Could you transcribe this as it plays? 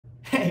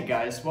Hey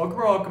guys,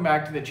 welcome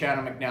back to the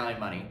channel McNallie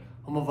Money,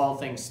 home of all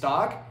things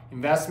stock,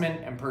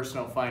 investment, and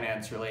personal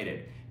finance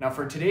related. Now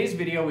for today's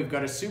video, we've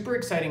got a super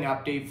exciting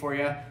update for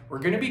you. We're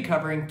going to be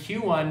covering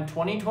Q1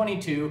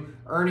 2022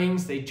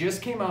 earnings. They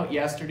just came out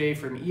yesterday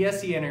from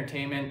ESE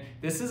Entertainment.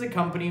 This is a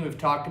company we've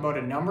talked about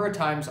a number of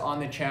times on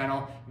the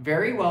channel,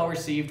 very well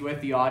received with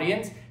the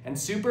audience, and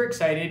super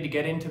excited to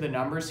get into the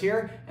numbers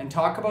here and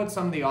talk about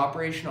some of the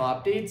operational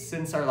updates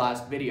since our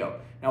last video.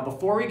 Now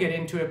before we get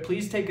into it,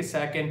 please take a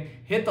second,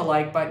 hit the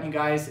like button, you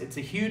guys. It's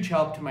a huge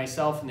help to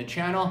myself and the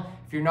channel.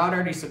 If you're not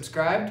already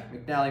subscribed,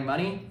 McNallie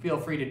Money, feel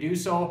free to do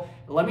so.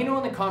 Let me know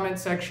in the comment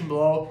section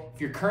below if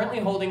you're currently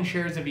holding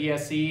shares of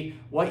ESE,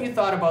 what you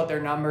thought about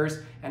their numbers,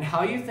 and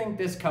how you think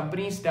this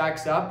company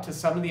stacks up to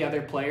some of the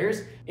other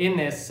players in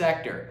this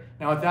sector.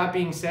 Now with that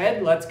being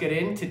said, let's get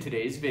into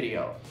today's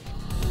video.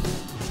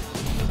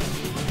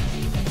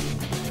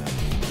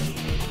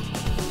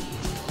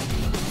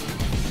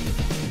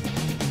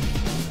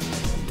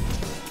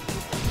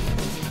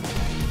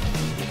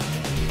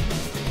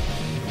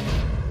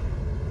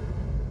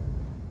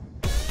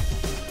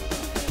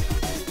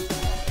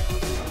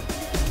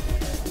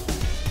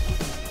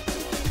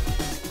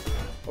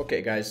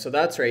 Okay guys, so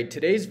that's right.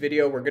 Today's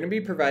video, we're going to be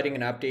providing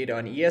an update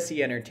on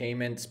ESE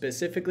Entertainment,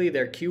 specifically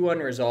their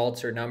Q1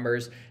 results or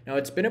numbers. Now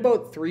it's been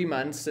about 3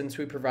 months since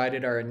we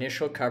provided our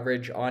initial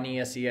coverage on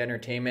ESE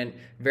Entertainment.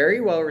 Very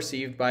well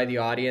received by the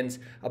audience.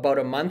 About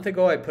a month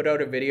ago, I put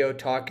out a video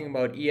talking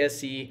about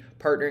ESE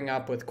partnering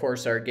up with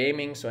Corsair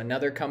Gaming, so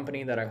another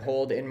company that I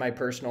hold in my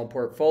personal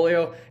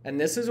portfolio. And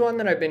this is one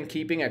that I've been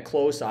keeping a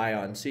close eye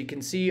on. So you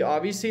can see,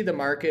 obviously the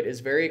market is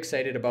very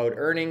excited about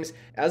earnings.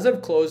 As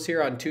of close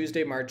here on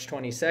Tuesday, March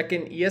 22nd,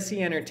 ESE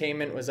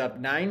Entertainment was up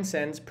 9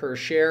 cents per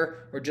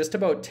share, or just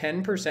about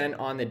 10%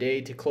 on the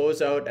day, to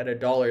close out at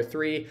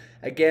 $1.03.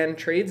 Again,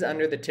 trades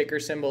under the ticker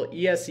symbol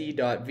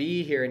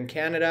ESE.V here in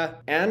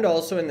Canada, and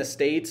also in the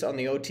States on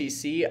the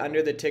OTC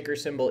under the ticker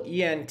symbol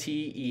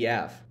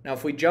ENTFF. Now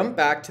if we jump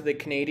back to the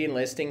Canadian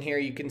listing here,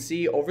 you can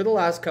see over the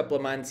last couple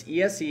of months,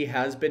 ESE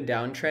has been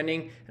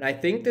downtrending, and I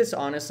think this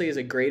honestly is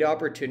a great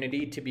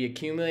opportunity to be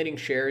accumulating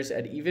shares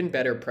at even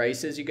better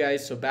prices, you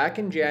guys. So back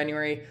in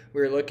January,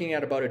 we were looking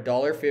at about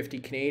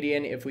 $1.50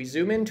 Canadian. If we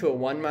zoom into a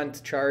 1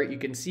 month chart, you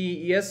can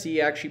see ESE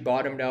actually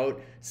bottomed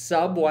out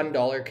sub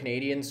 $1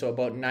 Canadian, so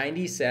about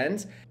 90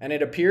 cents. And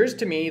it appears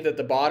to me that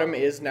the bottom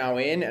is now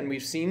in, and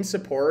we've seen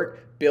support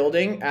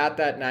building at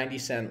that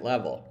 90-cent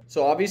level.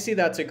 So obviously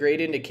that's a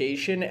great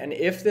indication, and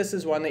if this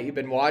is one that you've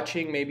been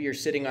watching, maybe you're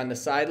sitting on the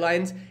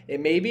sidelines, it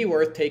may be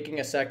worth taking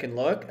a second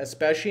look,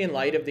 especially in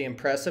light of the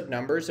impressive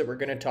numbers that we're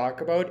going to talk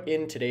about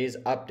in today's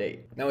update.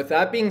 Now with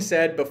that being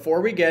said,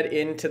 before we get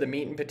into the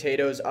meat and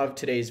potatoes of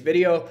today's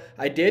video,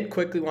 I did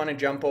quickly want to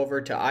jump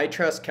over to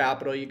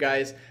iTrustCapital, you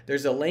guys.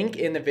 There's a link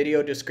in the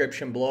video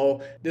description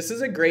below. This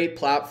is a great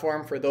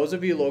platform for those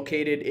of you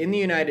located in the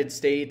United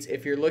States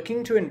if you're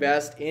looking to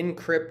invest in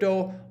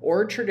crypto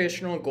or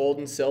traditional gold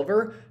and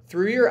silver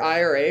through your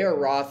IRA or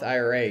Roth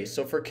IRA.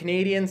 So for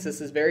Canadians,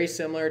 this is very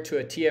similar to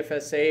a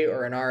TFSA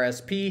or an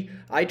RSP.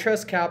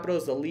 iTrustCapital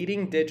is the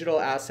leading digital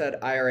asset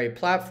IRA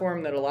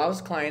platform that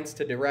allows clients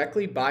to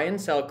directly buy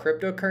and sell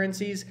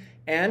cryptocurrencies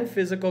and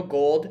physical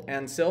gold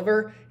and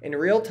silver in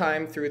real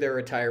time through their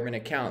retirement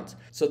accounts.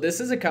 So this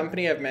is a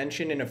company I've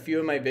mentioned in a few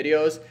of my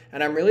videos,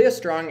 and I'm really a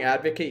strong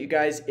advocate, you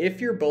guys.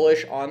 If you're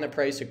bullish on the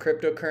price of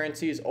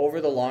cryptocurrencies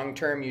over the long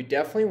term, you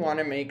definitely want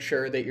to make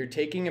sure that you're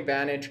taking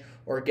advantage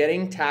or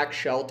getting tax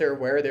shelter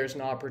where there's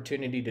an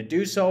opportunity to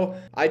do so.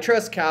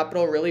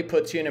 iTrustCapital really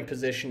puts you in a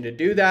position to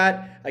do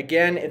that.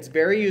 Again, it's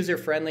very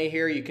user-friendly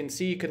here. You can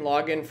see you can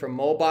log in from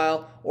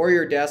mobile or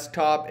your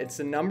desktop. It's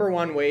the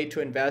 #1 way to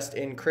invest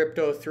in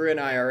crypto through an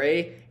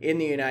IRA in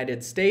the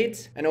United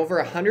States. And over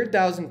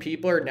 100,000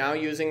 people are now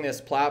using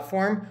this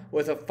platform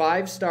with a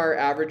 5-star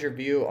average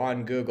review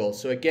on Google.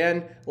 So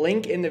again,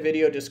 link in the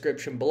video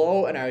description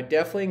below, and I would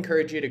definitely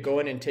encourage you to go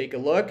in and take a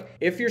look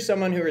if you're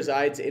someone who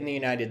resides in the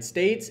United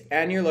States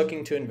and you're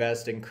looking to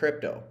invest in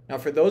crypto. Now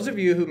for those of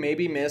you who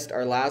maybe missed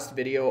our last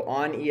video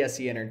on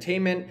ESE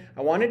Entertainment,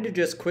 I wanted to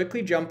just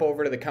quickly jump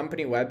over to the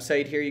company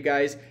website here, you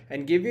guys,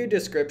 and give you a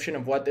description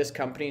of what this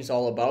company is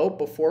all about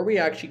before we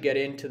actually get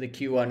into the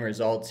Q1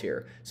 results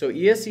here. So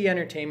ESE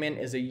Entertainment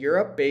is a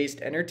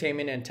Europe-based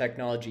entertainment and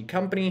technology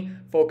company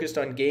focused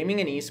on gaming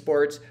and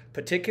esports,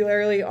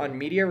 particularly on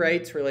media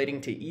rights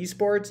relating to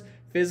esports,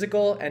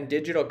 physical and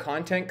digital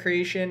content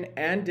creation,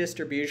 and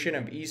distribution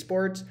of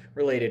esports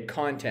related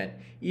content.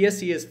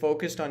 ESE is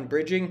focused on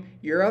bridging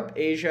Europe,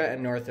 Asia,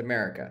 and North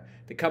America.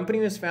 The company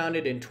was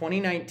founded in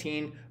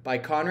 2019 by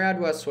Conrad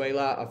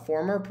Wasuela, a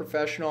former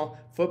professional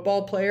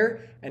football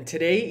player, and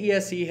today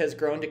ESE has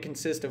grown to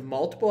consist of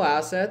multiple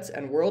assets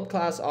and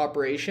world-class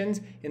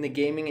operations in the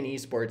gaming and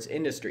esports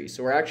industry.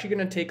 So we're actually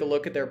going to take a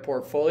look at their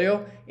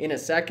portfolio in a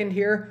second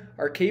here.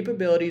 Our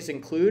capabilities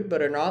include,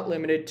 but are not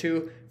limited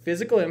to,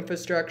 physical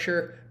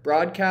infrastructure,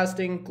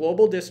 broadcasting,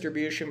 global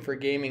distribution for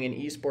gaming and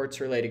esports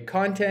related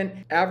content,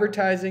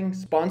 advertising,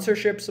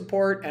 sponsorship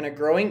support, and a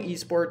growing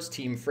esports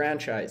team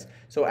franchise.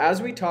 So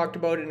as we talked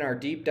about in our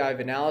deep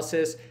dive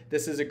analysis,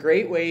 this is a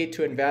great way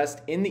to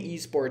invest in the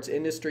esports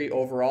industry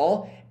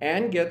overall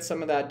and get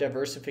some of that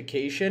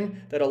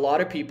diversification that a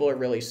lot of people are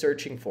really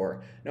searching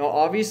for. Now,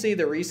 obviously,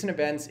 the recent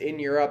events in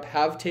Europe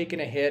have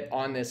taken a hit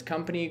on this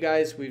company, you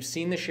guys. We've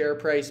seen the share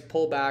price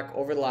pull back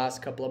over the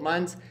last couple of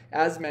months,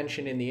 as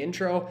mentioned in the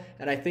intro,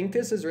 and I think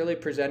this is really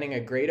presenting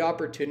a great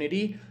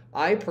opportunity.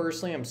 I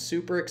personally am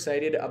super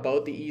excited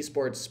about the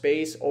esports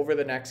space over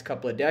the next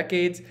couple of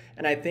decades,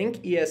 and I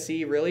think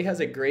ESE really has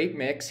a great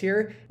mix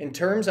here in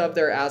terms of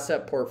their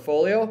asset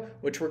portfolio,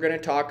 which we're going to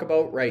talk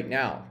about right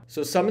now.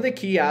 So some of the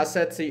key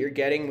assets that you're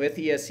getting with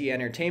ESE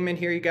Entertainment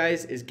here, you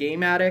guys, is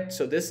Game Addict.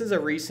 So this is a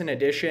recent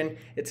addition.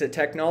 It's a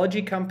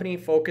technology company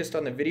focused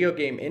on the video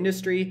game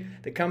industry.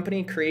 The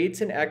company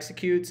creates and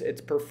executes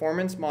its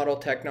performance model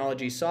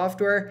technology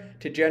software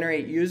to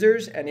generate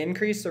users and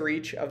increase the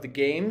reach of the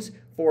games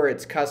for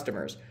its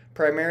customers,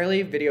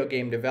 primarily video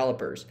game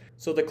developers.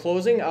 So the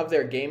closing of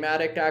their Game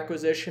Addict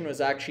acquisition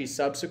was actually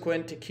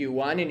subsequent to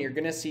Q1, and you're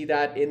going to see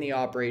that in the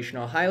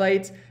operational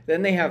highlights.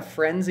 Then they have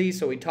Frenzy,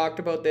 so we talked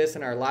about this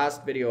in our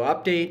last video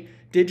update.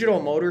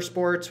 Digital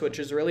Motorsports, which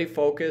is really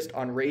focused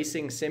on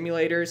racing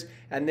simulators,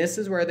 and this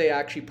is where they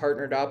actually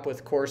partnered up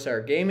with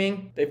Corsair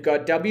Gaming. They've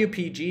got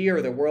WPG,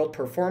 or the World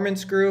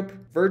Performance Group,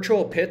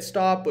 Virtual Pit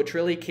Stop, which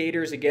really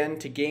caters again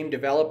to game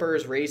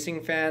developers,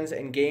 racing fans,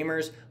 and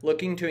gamers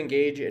looking to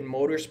engage in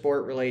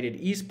motorsport related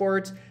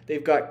esports.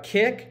 They've got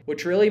Kick,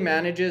 which really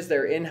manages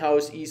their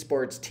in-house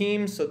esports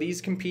teams, so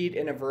these compete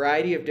in a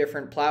variety of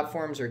different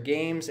platforms or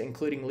games,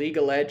 including League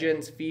of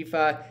Legends,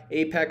 FIFA,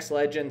 Apex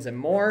Legends, and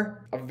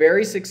more. A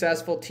very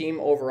successful team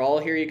overall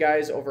here, you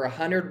guys. Over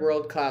 100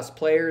 world-class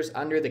players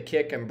under the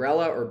Kick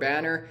umbrella or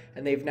banner,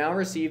 and they've now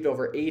received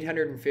over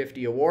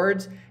 850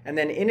 awards. And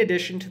then in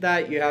addition to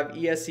that, you have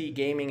ESE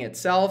Gaming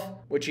itself,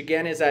 which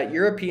again is that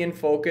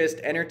European-focused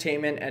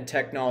entertainment and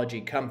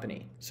technology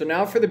company. So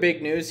now for the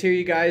big news here,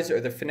 you guys,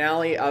 or the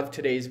finale of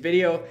today's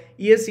video.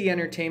 ESE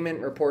Entertainment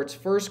reports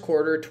first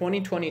quarter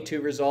 2022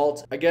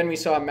 results. Again, we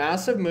saw a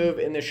massive move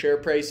in the share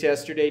price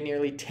yesterday,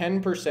 nearly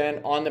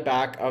 10% on the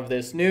back of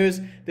this news.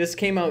 This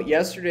came out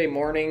yesterday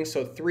morning,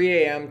 so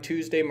 3 a.m.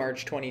 Tuesday,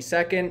 March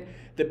 22nd.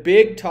 The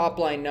big top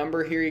line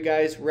number here, you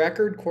guys,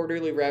 record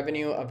quarterly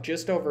revenue of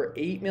just over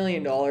 $8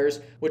 million,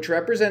 which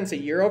represents a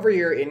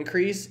year-over-year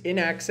increase in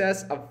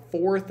excess of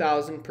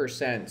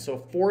 4,000%.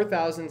 So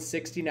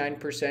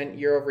 4,069%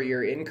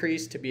 year-over-year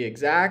increase to be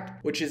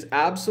exact, which is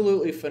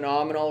absolutely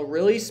phenomenal.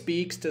 Really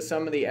speaks to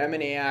some of the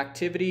M&A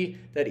activity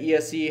that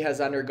ESE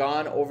has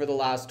undergone over the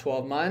last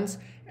 12 months.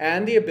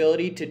 And the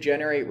ability to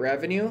generate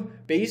revenue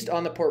based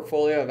on the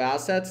portfolio of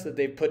assets that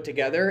they've put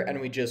together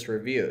and we just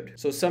reviewed.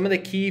 So some of the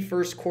key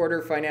first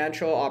quarter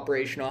financial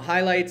operational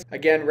highlights.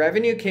 Again,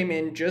 revenue came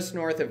in just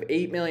north of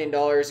 $8 million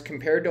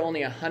compared to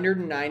only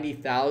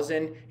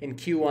 $190,000 in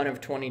Q1 of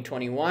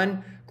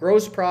 2021.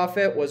 Gross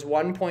profit was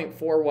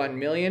 $1.41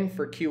 million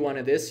for Q1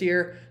 of this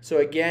year. So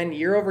again,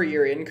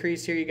 year-over-year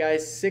increase here, you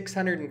guys,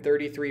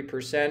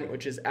 633%,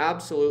 which is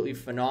absolutely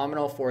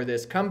phenomenal for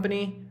this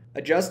company.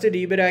 Adjusted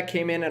EBITDA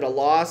came in at a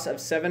loss of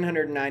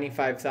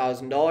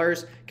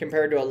 $795,000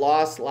 compared to a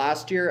loss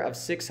last year of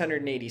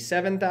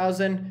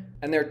 $687,000.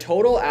 And their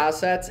total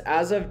assets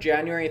as of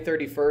January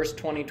 31st,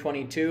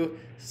 2022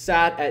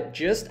 sat at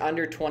just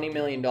under $20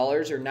 million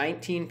or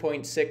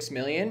 $19.6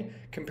 million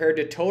compared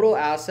to total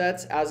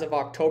assets as of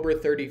October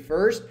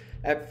 31st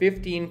at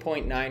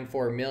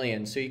 $15.94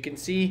 million. So you can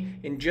see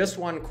in just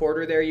one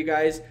quarter there, you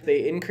guys,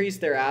 they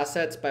increased their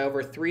assets by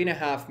over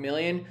 $3.5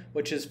 million,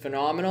 which is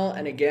phenomenal.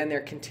 And again,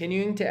 they're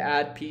continuing to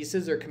add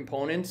pieces or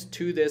components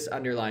to this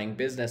underlying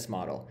business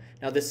model.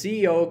 Now, the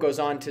CEO goes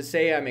on to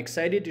say, I'm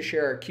excited to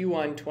share our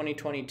Q1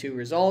 2022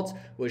 results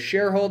with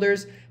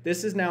shareholders.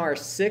 This is now our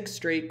 6th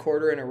straight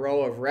quarter in a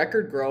row of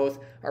record growth.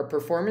 Our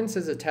performance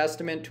is a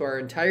testament to our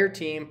entire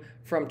team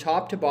from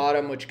top to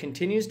bottom, which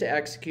continues to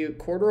execute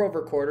quarter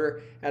over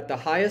quarter at the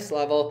highest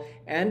level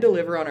and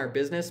deliver on our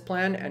business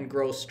plan and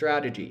growth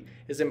strategy.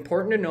 It's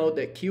important to note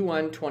that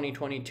Q1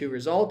 2022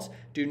 results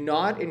do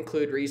not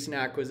include recent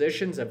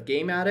acquisitions of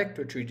Game Addict,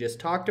 which we just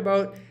talked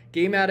about.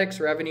 Game Addict's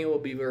revenue will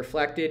be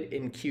reflected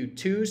in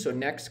Q2, so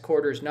next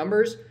quarter's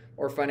numbers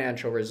or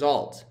financial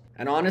results.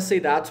 And honestly,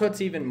 that's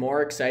what's even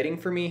more exciting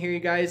for me here, you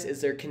guys,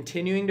 is they're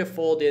continuing to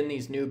fold in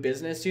these new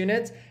business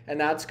units, and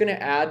that's going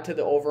to add to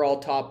the overall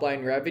top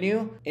line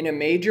revenue in a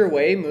major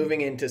way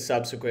moving into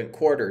subsequent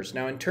quarters.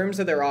 Now, in terms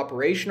of their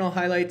operational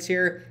highlights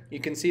here, you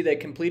can see they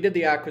completed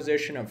the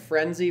acquisition of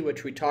Frenzy,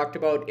 which we talked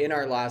about in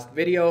our last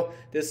video.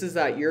 This is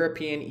that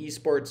European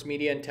esports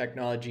media and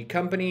technology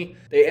company.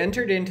 They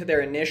entered into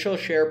their initial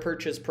share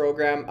purchase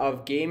program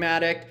of Game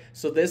Addict.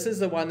 So this is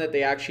the one that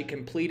they actually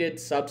completed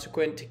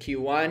subsequent to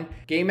Q1.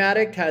 Game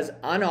Addict has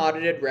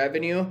unaudited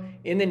revenue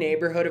in the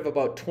neighborhood of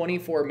about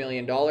 $24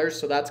 million,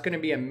 so that's going to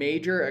be a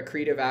major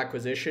accretive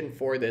acquisition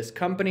for this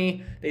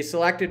company. They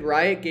selected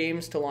Riot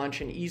Games to launch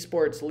an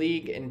esports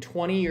league in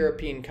 20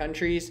 European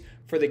countries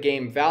for the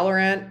game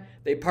Valorant.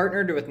 They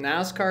partnered with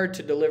NASCAR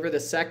to deliver the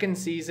second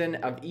season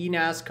of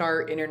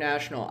eNASCAR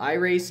International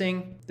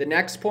iRacing. The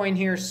next point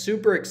here,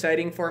 super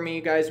exciting for me,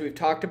 you guys. We've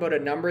talked about a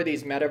number of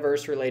these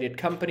metaverse-related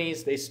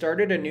companies. They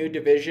started a new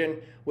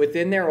division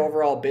within their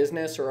overall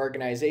business or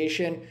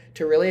organization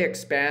to really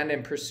expand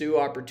and pursue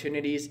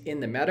opportunities in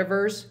the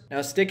metaverse.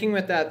 Now, sticking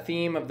with that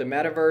theme of the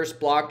metaverse,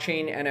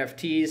 blockchain,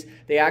 NFTs,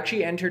 they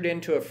actually entered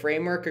into a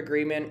framework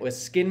agreement with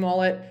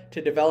SkinWallet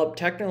to develop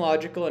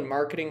technological and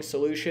marketing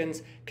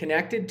solutions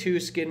connected to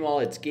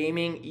SkinWallet's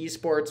gaming,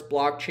 esports,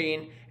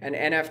 blockchain, and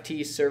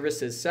NFT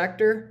services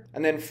sector.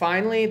 And then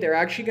finally, they're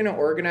actually going to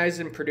organize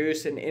and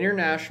produce an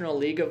international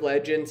League of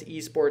Legends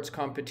esports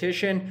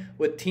competition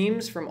with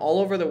teams from all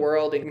over the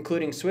world,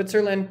 including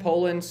Switzerland,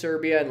 Poland,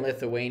 Serbia, and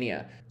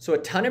Lithuania. So a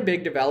ton of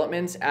big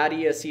developments at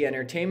ESE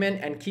Entertainment,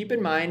 and keep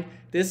in mind,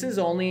 this is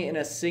only in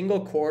a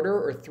single quarter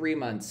or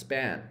 3-month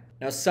span.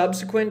 Now,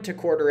 subsequent to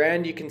quarter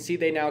end, you can see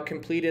they now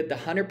completed the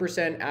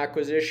 100%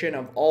 acquisition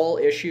of all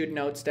issued and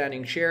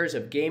outstanding shares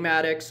of Game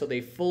Addict, so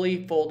they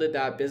fully folded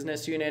that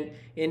business unit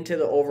into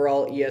the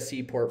overall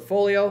ESE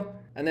portfolio.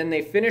 And then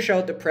they finish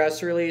out the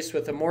press release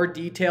with a more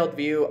detailed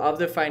view of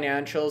the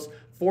financials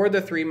for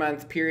the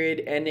 3-month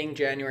period ending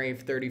January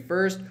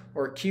 31st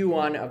or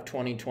Q1 of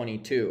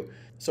 2022.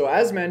 So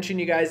as mentioned,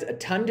 you guys, a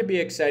ton to be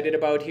excited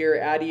about here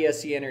at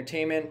ESE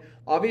Entertainment.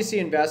 Obviously,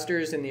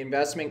 investors in the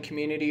investment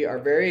community are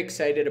very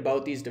excited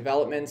about these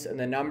developments and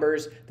the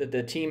numbers that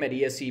the team at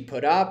ESE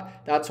put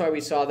up. That's why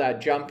we saw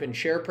that jump in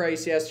share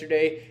price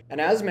yesterday.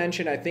 And as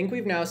mentioned, I think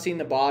we've now seen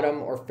the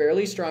bottom or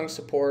fairly strong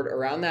support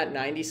around that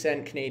 90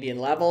 cent Canadian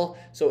level.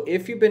 So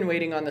if you've been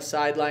waiting on the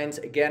sidelines,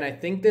 again, I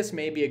think this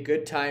may be a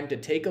good time to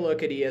take a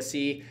look at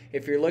ESE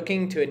if you're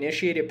looking to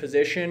initiate a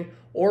position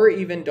or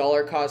even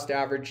dollar cost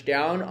average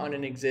down on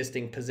an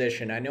existing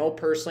position. I know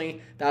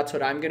personally that's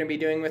what I'm going to be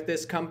doing with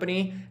this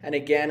company. And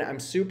again, I'm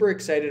super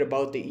excited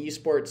about the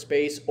esports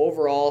space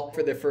overall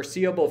for the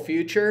foreseeable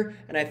future.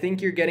 And I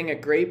think you're getting a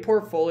great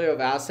portfolio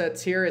of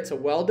assets here. It's a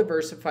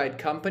well-diversified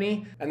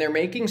company, and they're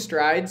making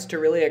strides to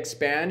really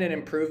expand and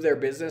improve their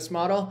business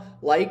model,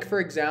 like, for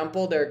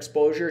example, their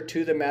exposure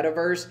to the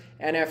metaverse,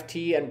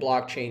 NFT, and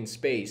blockchain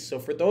space. So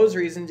for those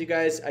reasons, you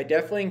guys, I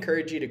definitely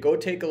encourage you to go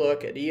take a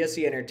look at ESE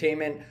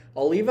Entertainment.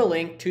 I'll leave a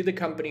link to the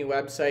company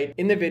website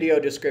in the video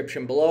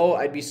description below.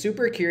 I'd be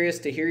super curious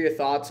to hear your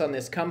thoughts on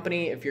this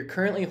company. If you're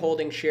currently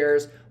holding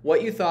shares,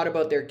 what you thought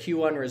about their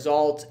Q1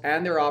 results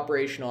and their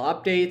operational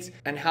updates,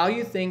 and how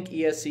you think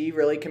ESE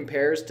really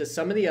compares to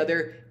some of the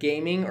other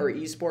gaming or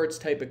esports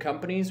type of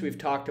companies we've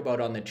talked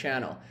about on the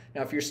channel.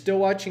 Now, if you're still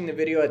watching the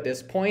video at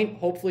this point,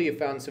 hopefully you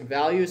found some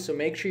value, so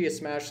make sure you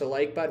smash the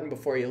like button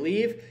before you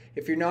leave.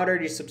 If you're not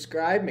already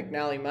subscribed,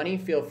 McNallie Money,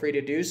 feel free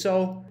to do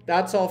so.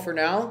 That's all for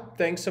now.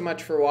 Thanks so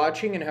much for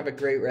watching, and have a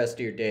great rest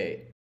of your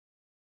day.